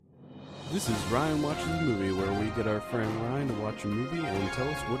This is Ryan Watches a Movie, where we get our friend Ryan to watch a movie and tell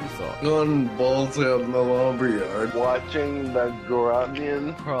us what he thought. Going balls out in the lumberyard. Watching the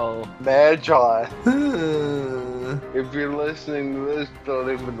Grunion Pro Magi. If you're listening to this,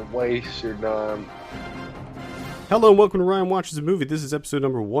 don't even waste your time. Hello and welcome to Ryan Watches a Movie. This is episode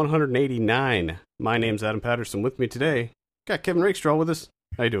number 189. My name's Adam Patterson. With me today, got Kevin Rakestraw with us.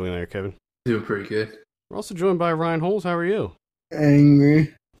 How you doing there, Kevin? Doing pretty good. We're also joined by Ryan Holes. How are you?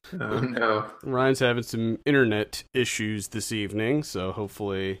 Angry. Oh no. Ryan's having some internet issues this evening, so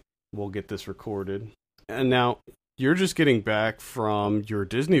hopefully we'll get this recorded. And now, you're just getting back from your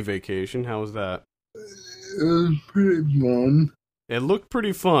Disney vacation. How was that? It was pretty fun. It looked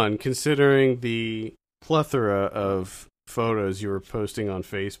pretty fun, considering the plethora of photos you were posting on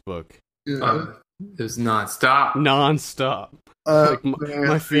Facebook. Yeah. It was non-stop. Non-stop. Like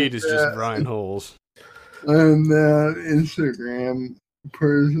my feed is just Ryan Holes. I'm that Instagram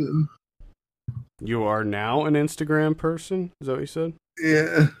person. You are now an Instagram person? Is that what you said?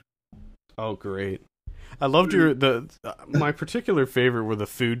 Yeah. Oh, great. I loved my particular favorite were the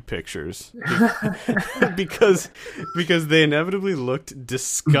food pictures. because they inevitably looked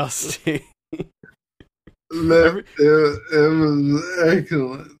disgusting. It was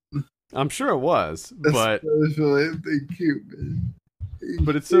excellent. I'm sure it was, but especially the Cuban.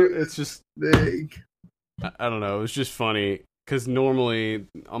 But it's just big. I don't know. It was just funny because normally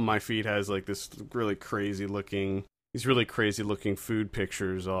on my feed has like these really crazy looking food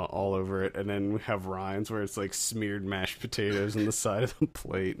pictures all over it, and then we have Ryan's where it's like smeared mashed potatoes on the side of the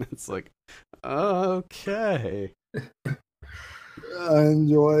plate, and it's like, okay. I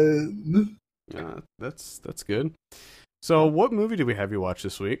enjoy it. That's good. So, what movie did we have you watch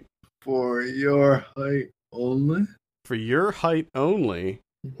this week? For your height only. For your height only.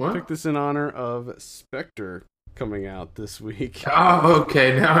 What? I picked this in honor of Spectre coming out this week. Oh,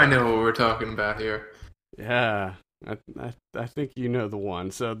 okay. Now I know what we're talking about here. Yeah, I think you know the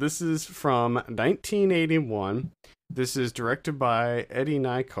one. So this is from 1981. This is directed by Eddie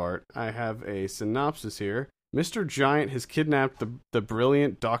Neikart. I have a synopsis here. Mr. Giant has kidnapped the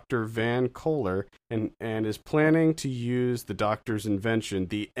brilliant Dr. Van Kohler and is planning to use the doctor's invention,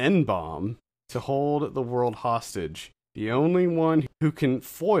 the N-bomb, to hold the world hostage. The only one who can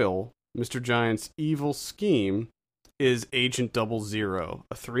foil Mr. Giant's evil scheme is Agent 00,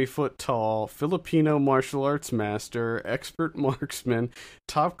 a 3-foot-tall Filipino martial arts master, expert marksman,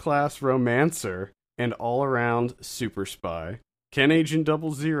 top-class romancer, and all-around super spy. Can Agent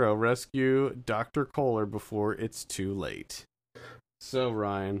 00 rescue Dr. Kohler before it's too late? So,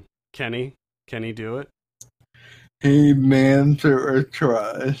 Ryan, can he do it? He mans or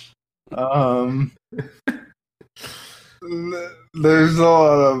tries. There's a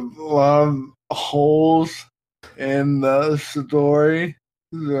lot of holes in the story.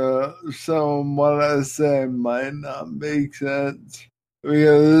 So some of what I say might not make sense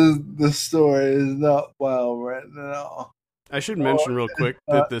because the story is not well written at all. I should mention real quick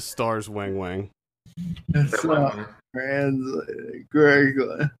that this stars Wang Wang. It's not translated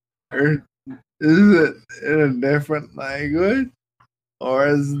correctly. Or is it in a different language? Or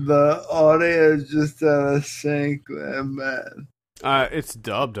is the audio just out of sync that bad? It's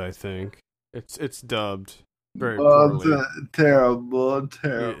dubbed, I think. It's dubbed very Oh, poorly. Terrible.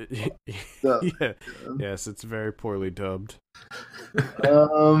 Yeah. Yes, it's very poorly dubbed.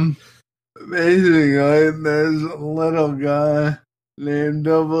 Basically, there's a little guy named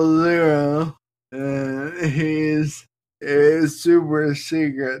 00, and he's a super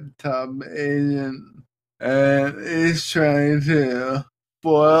secret top agent, and he's trying to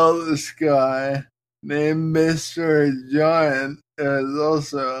foil this guy named Mr. Giant, is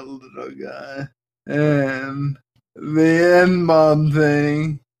also a little guy. And the N-bomb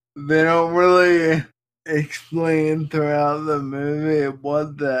thing, they don't really explain throughout the movie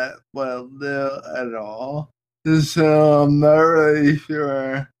what that will do at all. So I'm not really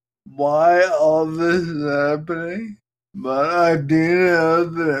sure why all this is happening, but I do know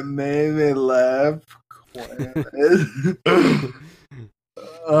that it made me laugh quite a bit.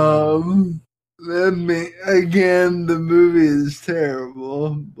 Again, the movie is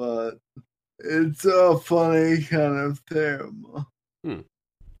terrible, but it's a funny kind of terrible.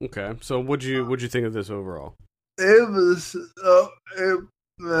 Okay, so what'd you think of this overall? It was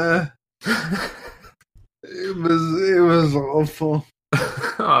it was awful.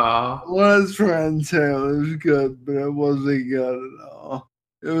 Aww. What I was trying to say was good, but it wasn't good at all.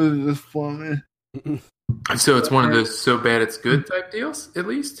 It was just funny. So it's one of those so bad it's good type deals, at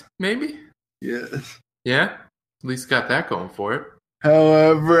least? Maybe? Yes. Yeah? At least got that going for it.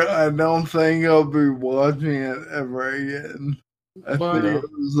 However, I don't think I'll be watching it ever again. I What? think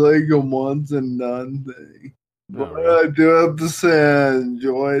it was like a once and done thing. But Oh, really? I do have to say I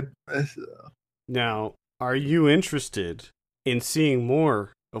enjoyed myself. Now, are you interested in seeing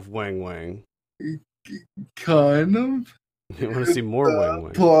more of Wang Wang? Kind of. You want to see more Wang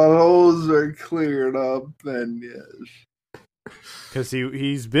Wang? Plot holes are cleared up, then yes. Because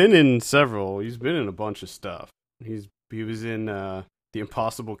he's been in several. He's been in a bunch of stuff. He was in The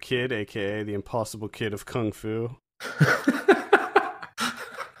Impossible Kid, aka The Impossible Kid of Kung Fu.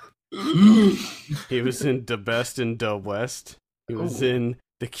 He was in The Best and the West. He was in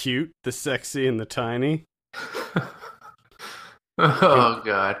The Cute, The Sexy, and The Tiny. Oh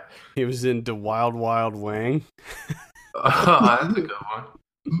God. He was in The Wild Wild Wang. Oh, that's a good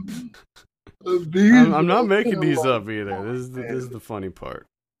one. I'm not making these up either. This is the funny part.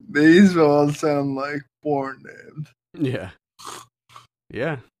 These all sound like porn names. Yeah.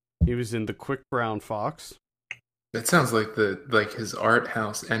 Yeah. He was in The Quick Brown Fox. That sounds like his art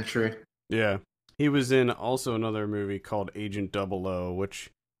house entry. Yeah. He was in also another movie called Agent 00, which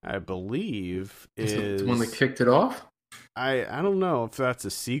I believe is the one that kicked it off. I don't know if that's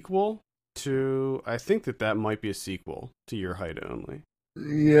a sequel to. I think that might be a sequel to Your Height Only.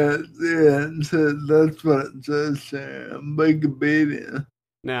 Yeah, so that's what it says there on Wikipedia.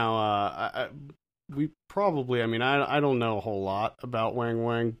 Now, we probably. I mean, I don't know a whole lot about Wang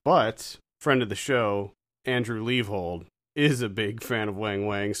Wang, but friend of the show, Andrew Leavehold, is a big fan of Wang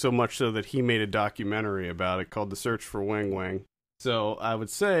Wang, so much so that he made a documentary about it called The Search for Wang Wang. So I would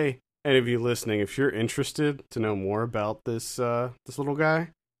say, any of you listening, if you're interested to know more about this little guy,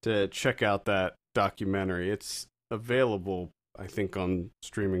 to check out that documentary. It's available, I think, on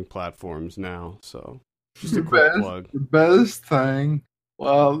streaming platforms now. So just a quick plug. The best thing,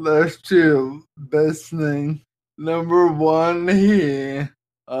 well, there's two. Best thing, number one, he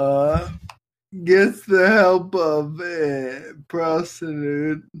gets the help of a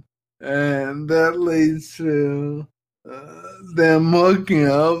prostitute, and that leads to them hooking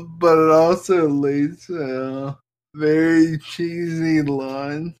up, but it also leads to very cheesy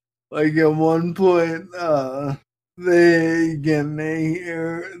lines. Like at one point, they get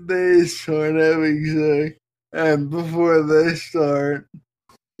naked, they start having sex, and before they start,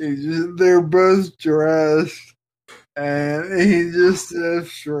 they're both dressed, and he just says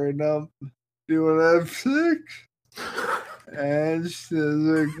straight up, "Do you want to have sex?" And she says,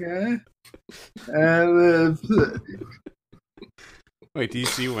 "Okay." And Wait, do you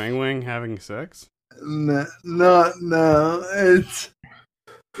see Wang Wang having sex? no, it's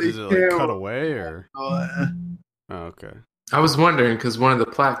Is it like cut away or? Oh, okay. I was wondering because one of the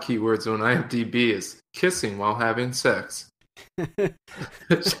plot keywords on IMDb is kissing while having sex.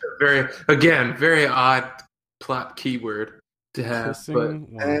 It's very odd plot keyword to have. Kissing But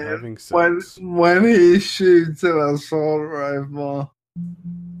while having sex. when he shoots an assault rifle,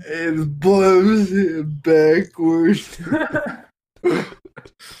 it blows him backwards.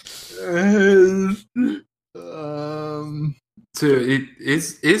 So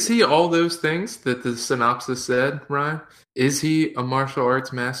is he all those things that the synopsis said, Ryan? Is he a martial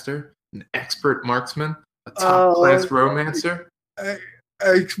arts master, an expert marksman, a top class romancer?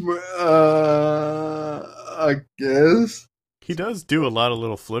 Expert, I guess. He does do a lot of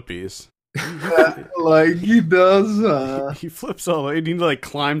little flippies. Like he does. He flips all and he like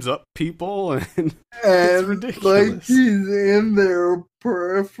climbs up people and it's And ridiculous. like he's in their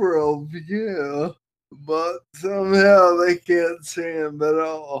peripheral view, but somehow they can't see him at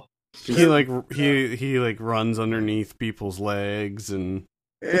all. He like runs underneath people's legs and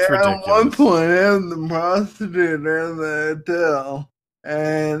it's At ridiculous. one point, I'm the prostitute in the hotel,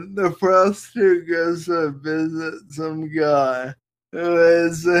 and the prostitute goes to visit some guy who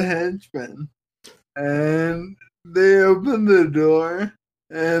is a henchman, and they open the door,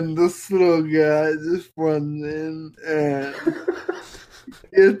 and this little guy just runs in and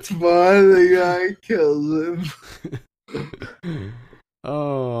gets by the guy, kills him.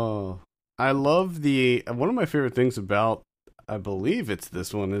 Oh, I love one of my favorite things about, I believe it's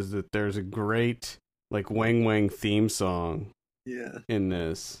this one, is that there's a great like Wang Wang theme song Yeah. in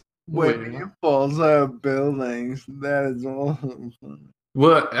this. When he falls out of buildings, that is awesome fun.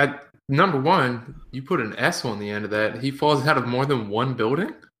 Well, number one, you put an S on the end of that. He falls out of more than one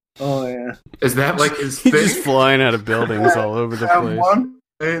building? Oh, yeah. Is that like his He's thing? just flying out of buildings all over the At place. one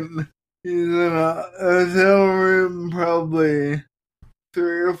point, he's in a hotel room, probably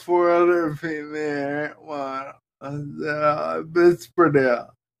 3 or 4 other feet in the air. Wow. It's pretty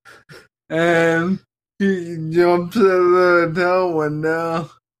out. And he jumps out of the hotel window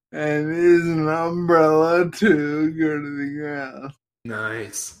and uses an umbrella to go to the ground.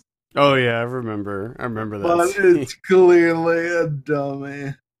 Nice. Oh yeah, I remember that but scene. it's clearly a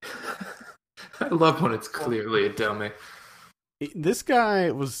dummy. I love when it's clearly a dummy. This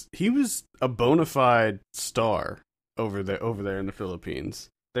guy was a bona fide star over there in the Philippines.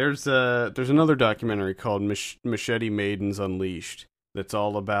 There's another documentary called Machete Maidens Unleashed that's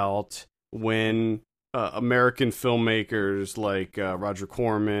all about when American filmmakers like Roger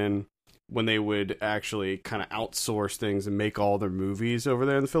Corman, when they would actually kind of outsource things and make all their movies over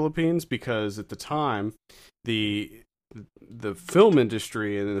there in the Philippines, because at the time the film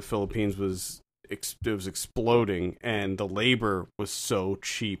industry in the Philippines was exploding, and the labor was so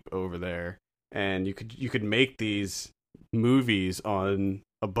cheap over there, and you could make these movies on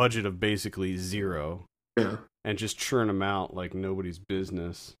a budget of basically zero, Yeah. and just churn them out like nobody's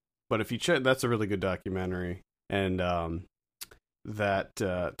business. But if you check, that's a really good documentary, and that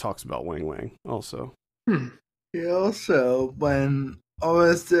talks about Wang Wang also. He also, when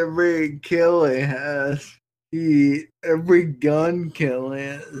almost every kill he has, every gun kill he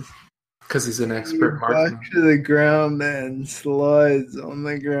has, Because he's an he expert marksman. backs to the ground and slides on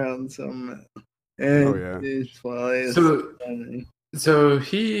the ground somehow. And Oh, yeah. it's funny. So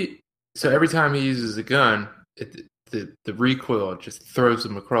every time he uses a gun, the recoil just throws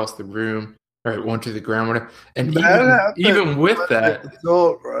him across the room, or onto the ground, whatever. And even with that,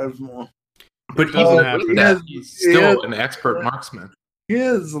 assault rifle. but Doesn't even happen. with that, he's still an expert marksman. He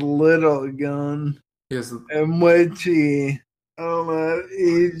has a little gun, He has, in which he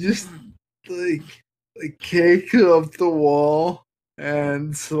just like kicks up the wall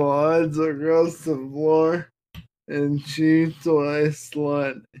and slides across the floor and shoots away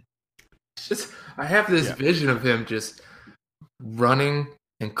sliding. I have this vision of him just running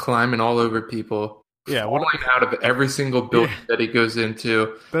and climbing all over people. Yeah, falling out of every single building that he goes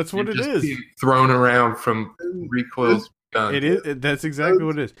into. That's what it is. Being thrown around from recoils guns. It is. That's exactly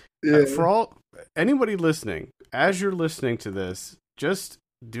what it is. Yeah. For anybody listening, as you're listening to this, just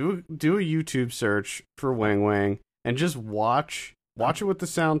do a YouTube search for Wang Wang and just watch it with the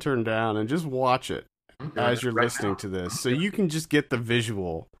sound turned down, and just watch it as you're listening to this, so you can just get the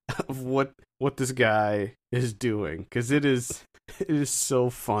visual of what this guy is doing, because it is so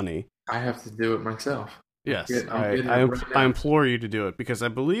funny. I have to do it myself. Yes, I I implore you to do it, because I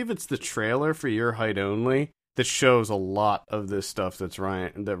believe it's the trailer for Your Height Only that shows a lot of this stuff that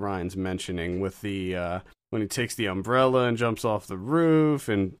Ryan's mentioning, with the when he takes the umbrella and jumps off the roof,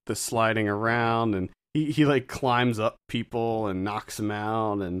 and the sliding around, and he like climbs up people and knocks them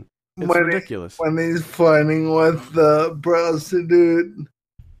out, and it's ridiculous. When he's fighting with the prostitute,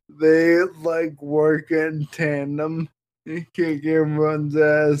 they like work in tandem. He kick everyone's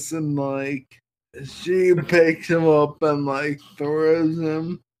ass, and like she picks him up and like throws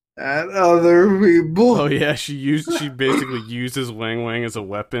him at other people. Oh yeah, she basically uses Wang Wang as a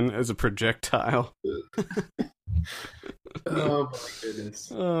weapon, as a projectile. Oh my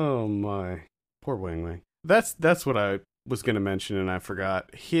goodness. Oh my, poor Wang Wang. That's what I was going to mention, and I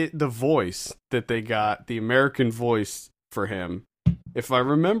forgot. The voice that they got, the American voice for him, if I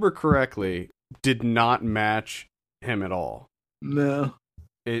remember correctly, did not match him at all. No.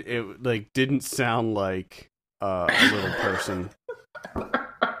 It like didn't sound like a little person.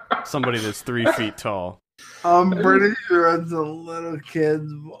 Somebody that's 3 feet tall. I'm pretty sure it's a little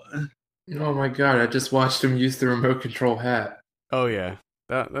kid's voice. Oh my god, I just watched him use the remote control hat. Oh yeah,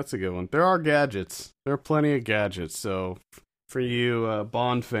 that's a good one. There are gadgets. There are plenty of gadgets. So for you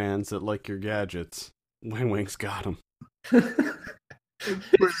Bond fans that like your gadgets, Wang Wang's got them.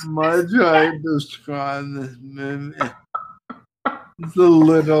 Pretty much how I describe this movie. It's a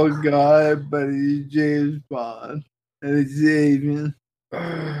little guy, but he's James Bond, and he's Asian.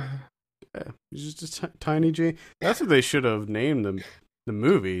 Yeah, he's just a tiny James. That's what they should have named the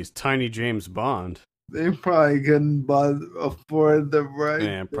movies. Tiny James Bond. They probably couldn't afford the right.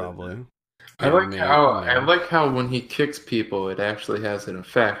 Yeah, probably. I like how when he kicks people, it actually has an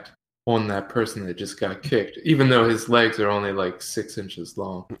effect on that person that just got kicked, even though his legs are only like 6 inches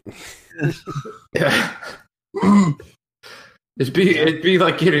long. Yeah. It'd be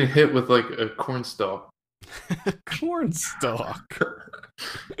like getting hit with like a cornstalk. Cornstalk.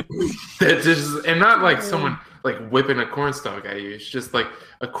 That just, and not like someone like whipping a cornstalk at you. It's just like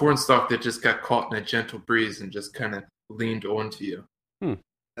a cornstalk that just got caught in a gentle breeze and just kind of leaned onto you.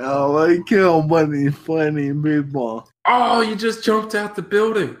 I like how when he's fighting people, Oh, you just jumped out the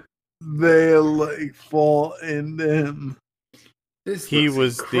building. they like fall into him. He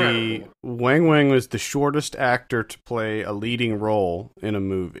was Wang Wang was the shortest actor to play a leading role in a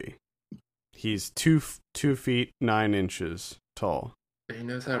movie. He's 2 feet 9 inches tall. He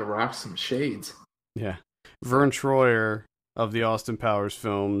knows how to rock some shades. Yeah. Vern Troyer of the Austin Powers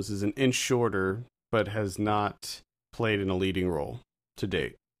films is an inch shorter, but has not played in a leading role to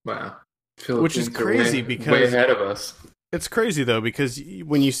date. Wow. Which is crazy because way ahead of us. It's crazy though, because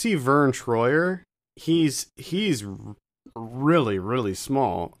when you see Vern Troyer, he's really, really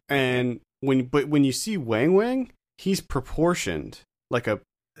small, and when you see Wang Wang, he's proportioned like a,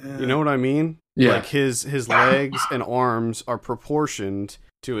 you know what I mean? Yeah. Like his legs and arms are proportioned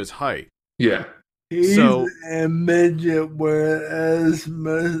to his height. Yeah. He's So- a midget, whereas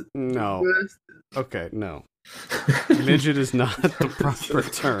No. Okay, no. Midget is not the proper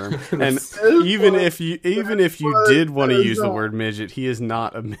term. And even if you did want to use the word midget, he is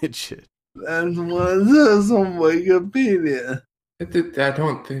not a midget. That's what it says on Wikipedia. I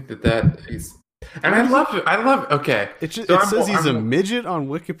don't think that is. And I love. Okay, It So says he's a midget on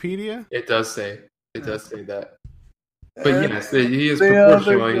Wikipedia. It does say that. But And yes, he is the other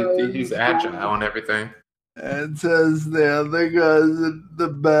proportional. guy- He's agile and everything. it says the other guy's the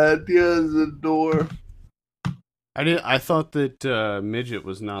bad guy's a dwarf. I thought that midget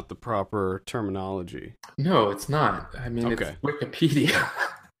was not the proper terminology. No, it's not. I mean, Okay. it's Wikipedia.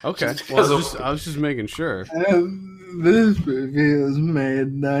 Okay, Just well, because I was just making sure. And this movie was made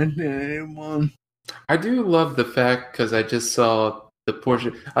in 1981. I do love the fact because I just saw the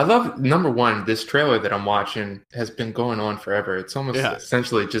portion. I love number one. This trailer that I'm watching has been going on forever. It's almost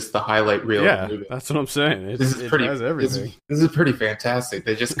essentially just the highlight reel Yeah, of the movie. that's what I'm saying. It has everything. This is pretty fantastic.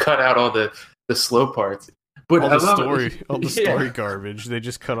 They just cut out all the slow parts. But all I the love story, it. all the Yeah. story garbage. They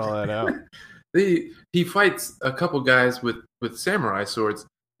just cut all that out. He fights a couple guys with samurai swords,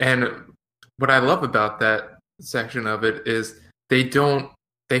 and what I love about that section of it is they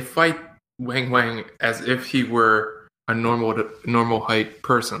fight Wang Wang as if he were a normal height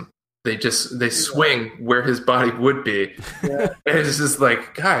person. They swing where his body would be, Yeah. and it's just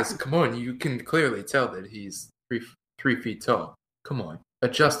like, guys, come on! You can clearly tell that he's 3 feet tall. Come on,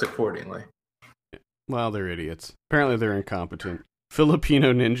 adjust accordingly. Well, they're idiots. Apparently, they're incompetent.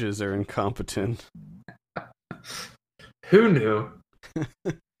 Filipino ninjas are incompetent. Who knew?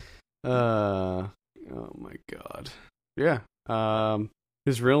 Oh my god. Yeah.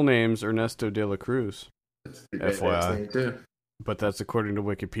 His real name's Ernesto de la Cruz, That's the FYI. best thing too. but that's according to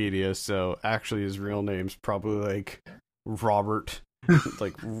Wikipedia. So actually, his real name's probably like Robert,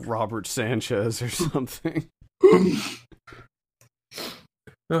 like Robert Sanchez or something.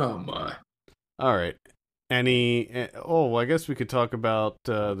 Oh my! All right. Oh, I guess we could talk about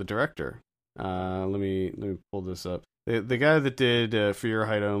the director. Let me pull this up. The guy that did For Your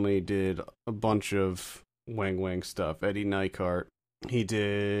Height Only did a bunch of Wang Wang stuff. Eddie Neikart. He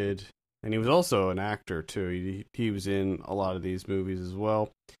did, and he was also an actor too. He was in a lot of these movies as well.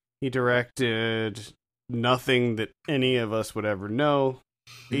 He directed nothing that any of us would ever know.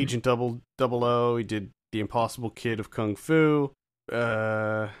 Agent 000. He did The Impossible Kid of Kung Fu.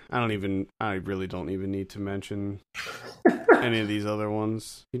 I really don't even need to mention any of these other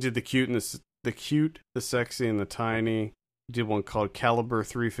ones. He did the cute, the sexy, and the tiny. He did one called Caliber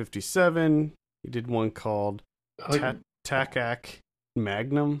 357. He did one called Takak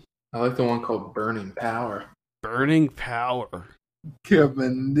Magnum. I like the one called Burning Power. Burning Power.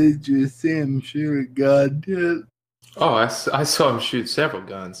 Kevin, did you see him shoot a gun yet? Oh, I saw him shoot several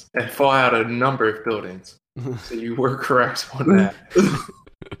guns and fall out of a number of buildings. So you were correct on that.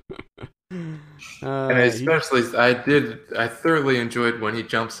 And I thoroughly enjoyed when he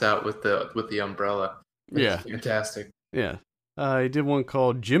jumps out with the umbrella. It's fantastic. Yeah. He did one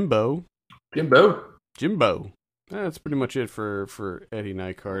called Jimbo. Jimbo. That's pretty much it for Eddie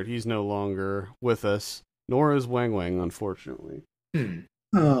Neikart. He's no longer with us, nor is Wang Wang, unfortunately.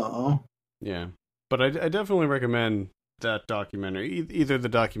 Oh. Yeah. But I definitely recommend that documentary, either the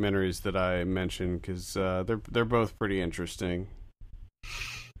documentaries that I mentioned, because they're both pretty interesting.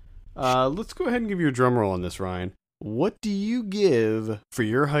 Let's go ahead and give you a drum roll on this, Ryan. What do you give For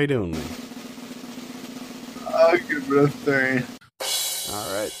Your Height Only? I'll give it a 3.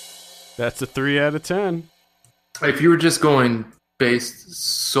 All right. That's a 3 out of 10. If you were just going based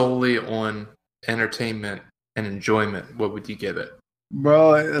solely on entertainment and enjoyment, what would you give it?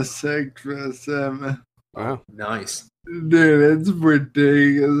 Probably a 6 or a 7. Wow. Nice. Dude, it's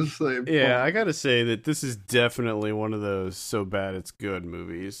ridiculously Yeah, fun. I gotta say that this is definitely one of those so bad it's good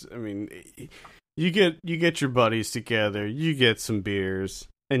movies. I mean, you get your buddies together, you get some beers,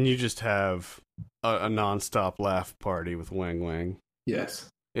 and you just have a nonstop laugh party with Wang Wang. Yes.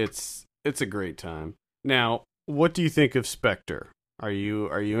 It's a great time. Now, what do you think of Spectre? Are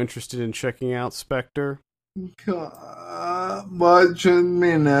you interested in checking out Spectre? Watching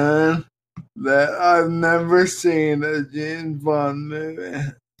me now that I've never seen a James Bond movie.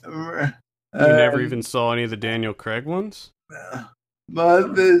 You never even saw any of the Daniel Craig ones?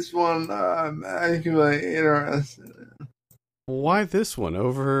 But this one I'm actually interested in. Why this one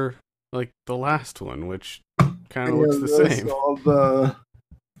over like the last one, which kind of looks the same? All the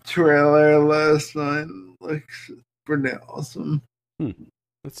trailer last night looks pretty awesome.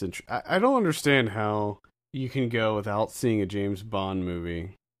 That's interesting. I don't understand how you can go without seeing a James Bond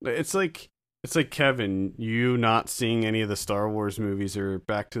movie. It's like Kevin, you not seeing any of the Star Wars movies or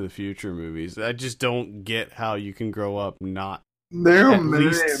Back to the Future movies. I just don't get how you can grow up not There are at many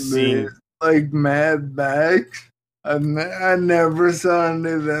least seeing. movies, like Mad Max. I never saw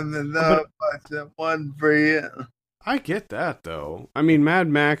any of them enough. I said one for you. I get that though. I mean, Mad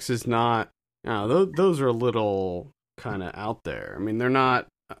Max is not. Those are a little kind of out there. I mean, they're not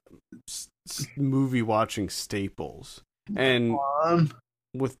movie watching staples. And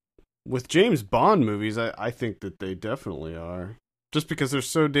with James Bond movies, I think that they definitely are. Just because there's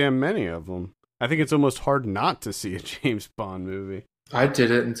so damn many of them. I think it's almost hard not to see a James Bond movie. I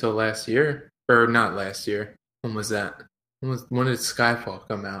did it until last year. Or not last year. When was that? When did Skyfall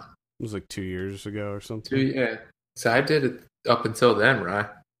come out? It was like 2 years ago or something. Yeah. So I did it up until then, right?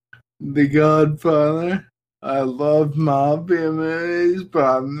 The Godfather. I love mafia movies, but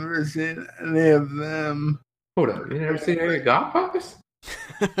I've never seen any of them. Hold up. You never seen any Godfathers?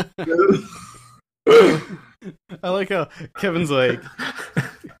 I like how Kevin's like,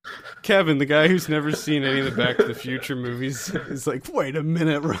 Kevin, the guy who's never seen any of the Back to the Future movies, is like, wait a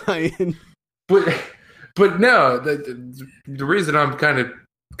minute, Ryan. But no, the reason I'm kind of,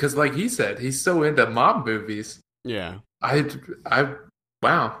 because like he said, he's so into mob movies. Yeah.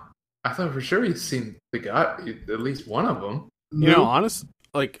 Wow. I thought for sure he's seen at least one of them. You know,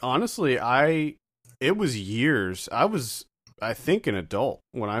 honestly, it was years. I think an adult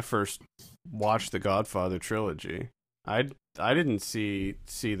when I first watched the Godfather trilogy. I didn't see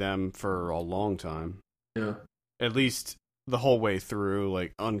them for a long time. Yeah. At least the whole way through,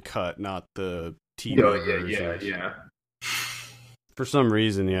 like uncut, not the TV versions. Yeah. For some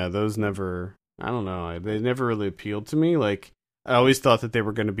reason, those never. I don't know. They never really appealed to me. Like I always thought that they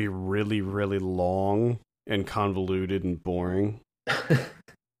were going to be really, really long and convoluted and boring.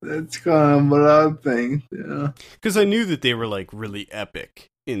 That's kind of what I think, yeah. Because I knew that they were like really epic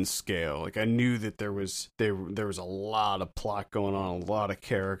in scale. Like I knew that there was a lot of plot going on, a lot of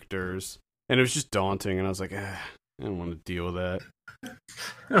characters, and it was just daunting. And I was like, I don't want to deal with that. I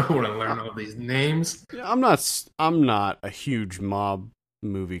don't want to learn all these names. I'm not a huge mob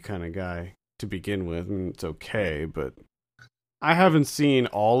movie kind of guy to begin with. I mean, it's okay, but I haven't seen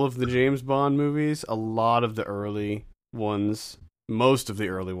all of the James Bond movies. A lot of the early ones. Most of the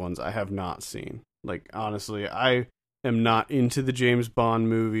early ones I have not seen. Like, honestly, I am not into the James Bond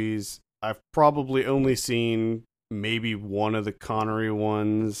movies. I've probably only seen maybe one of the Connery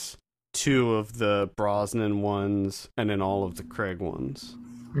ones, 2 of the Brosnan ones, and then all of the Craig ones.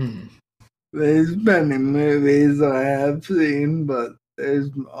 There's many movies I have seen, but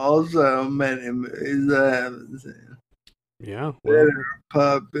there's also many movies I haven't seen. Yeah. That are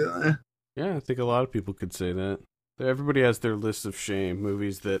popular. Yeah, I think a lot of people could say that. Everybody has their list of shame,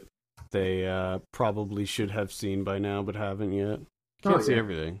 movies that they probably should have seen by now but haven't yet. Can't see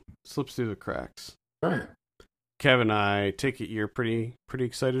everything. Slips through the cracks. Right. Kevin, I take it you're pretty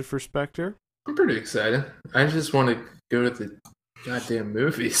excited for Spectre? I'm pretty excited. I just want to go to the goddamn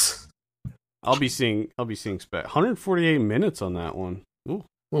movies. I'll be seeing Spectre. 148 minutes on that one. Ooh.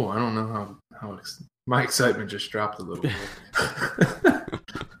 Oh, I don't know how my excitement just dropped a little bit.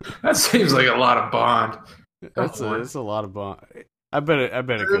 That seems like a lot of Bond. That's a lot of Bond. I bet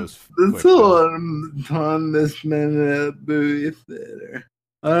it goes. It's a lot of time to spend at a movie theater.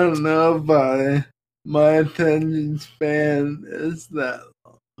 I don't know if my attention span is that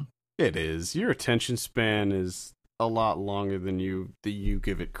long. It is. Your attention span is a lot longer than you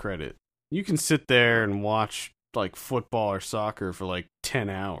give it credit. You can sit there and watch like football or soccer for like 10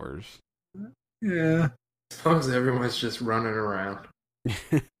 hours. Yeah. As long as everyone's just running around.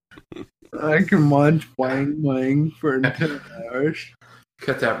 I can watch Wang Wang for 10 hours.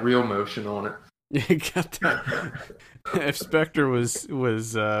 Got that real motion on it. You got that. If Spectre was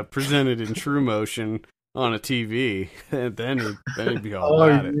presented in true motion on a TV, then it'd be all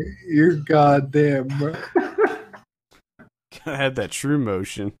about it. You're goddamn right. Gotta have that true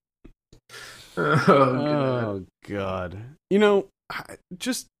motion. Oh God. You know,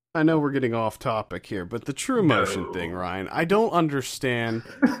 I know we're getting off topic here, but the true motion thing, Ryan, I don't understand.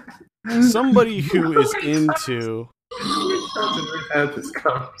 Somebody who is into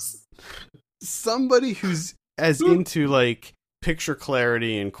somebody who's as into like picture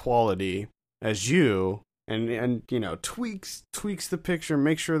clarity and quality as you, and you know tweaks the picture,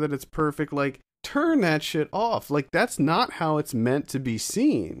 make sure that it's perfect. Like turn that shit off. Like, that's not how it's meant to be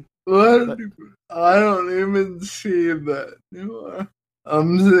seen. What? But- I don't even see that anymore.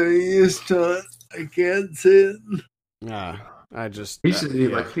 I'm so used to it. I can't see it. I just He should be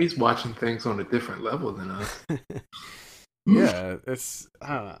yeah. like he's watching things on a different level than us. Yeah, it's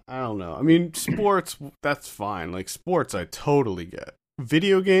I don't know. I mean, sports, that's fine. Like, sports I totally get.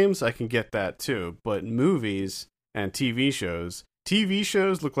 Video games, I can get that too. But movies and TV shows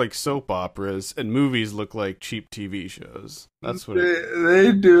look like soap operas, and movies look like cheap TV shows. That's what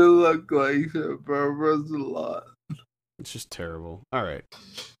they do look like soap operas a lot. it's just terrible. All right.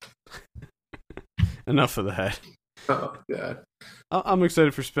 Enough of that. Oh god. I'm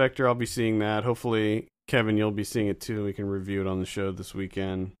excited for Spectre. I'll be seeing that. Hopefully, Kevin, you'll be seeing it too. We can review it on the show this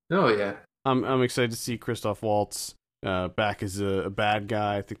weekend. Oh yeah. I'm excited to see Christoph Waltz back as a bad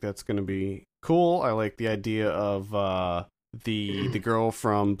guy. I think that's going to be cool. I like the idea of the girl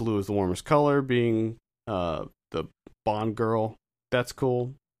from Blue is the Warmest Color being the Bond girl. That's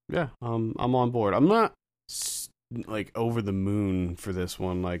cool. Yeah, I'm on board. I'm not like over the moon for this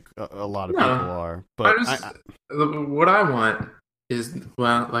one like a lot of people are, but what I want is,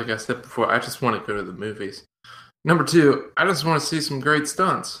 well, like I said before, I just want to go to the movies. Number two, I just want to see some great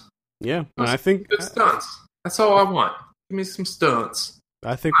stunts. Yeah, and I think good stunts. That's all I want. Give me some stunts.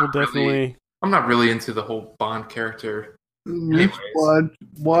 I think we'll definitely. I'm not really into the whole Bond character. Just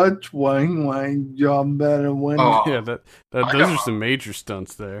watch Wang Wang jump out of window. Oh, Yeah, those are some major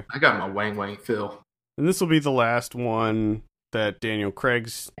stunts there. I got my Wang Wang fill. And this will be the last one that Daniel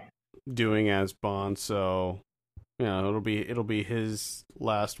Craig's doing as Bond, so it'll be his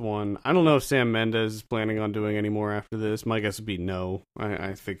last one. I don't know if Sam Mendes is planning on doing any more after this. My guess would be no.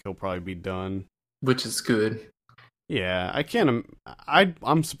 I think he'll probably be done. Which is good. Yeah, I can't.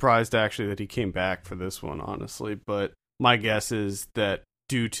 I'm surprised actually that he came back for this one, honestly. But my guess is that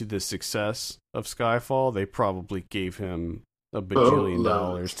due to the success of Skyfall, they probably gave him a bajillion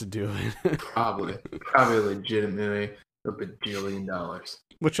dollars to do it. Probably legitimately a bajillion dollars.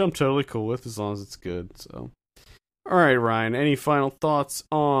 Which I'm totally cool with as long as it's good. So, all right, Ryan. Any final thoughts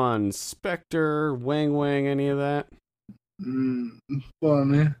on Spectre, Wang Wang, any of that?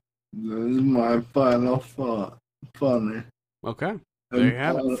 Funny. This is my final thought. Funny. Okay, there you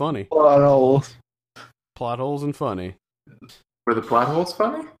have it. Funny. Plot holes. Plot holes and funny. Were the plot holes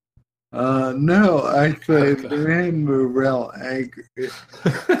funny? No, actually, they made me real angry.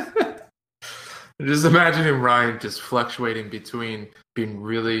 Just imagining Ryan just fluctuating between being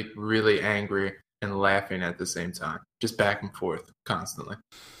really, really angry and laughing at the same time. Just back and forth constantly.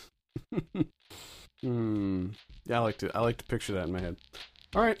 Yeah, I like to picture that in my head.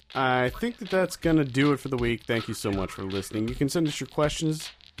 All right, I think that's gonna do it for the week. Thank you so much for listening. You can send us your questions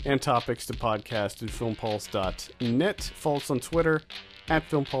and topics to podcast@filmpulse.net. Follow us on Twitter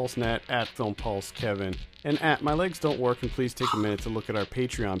 @FilmPulseNet, @FilmPulseKevin, and @MyLegsDon'tWork. And please take a minute to look at our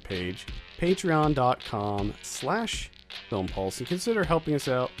Patreon page, patreon.com/FilmPulse, and consider helping us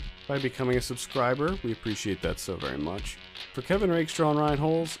out by becoming a subscriber. We appreciate that so very much. For Kevin Rakestraw and Ryan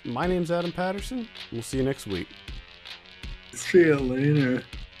Holes, my name's Adam Patterson. We'll see you next week. See you later.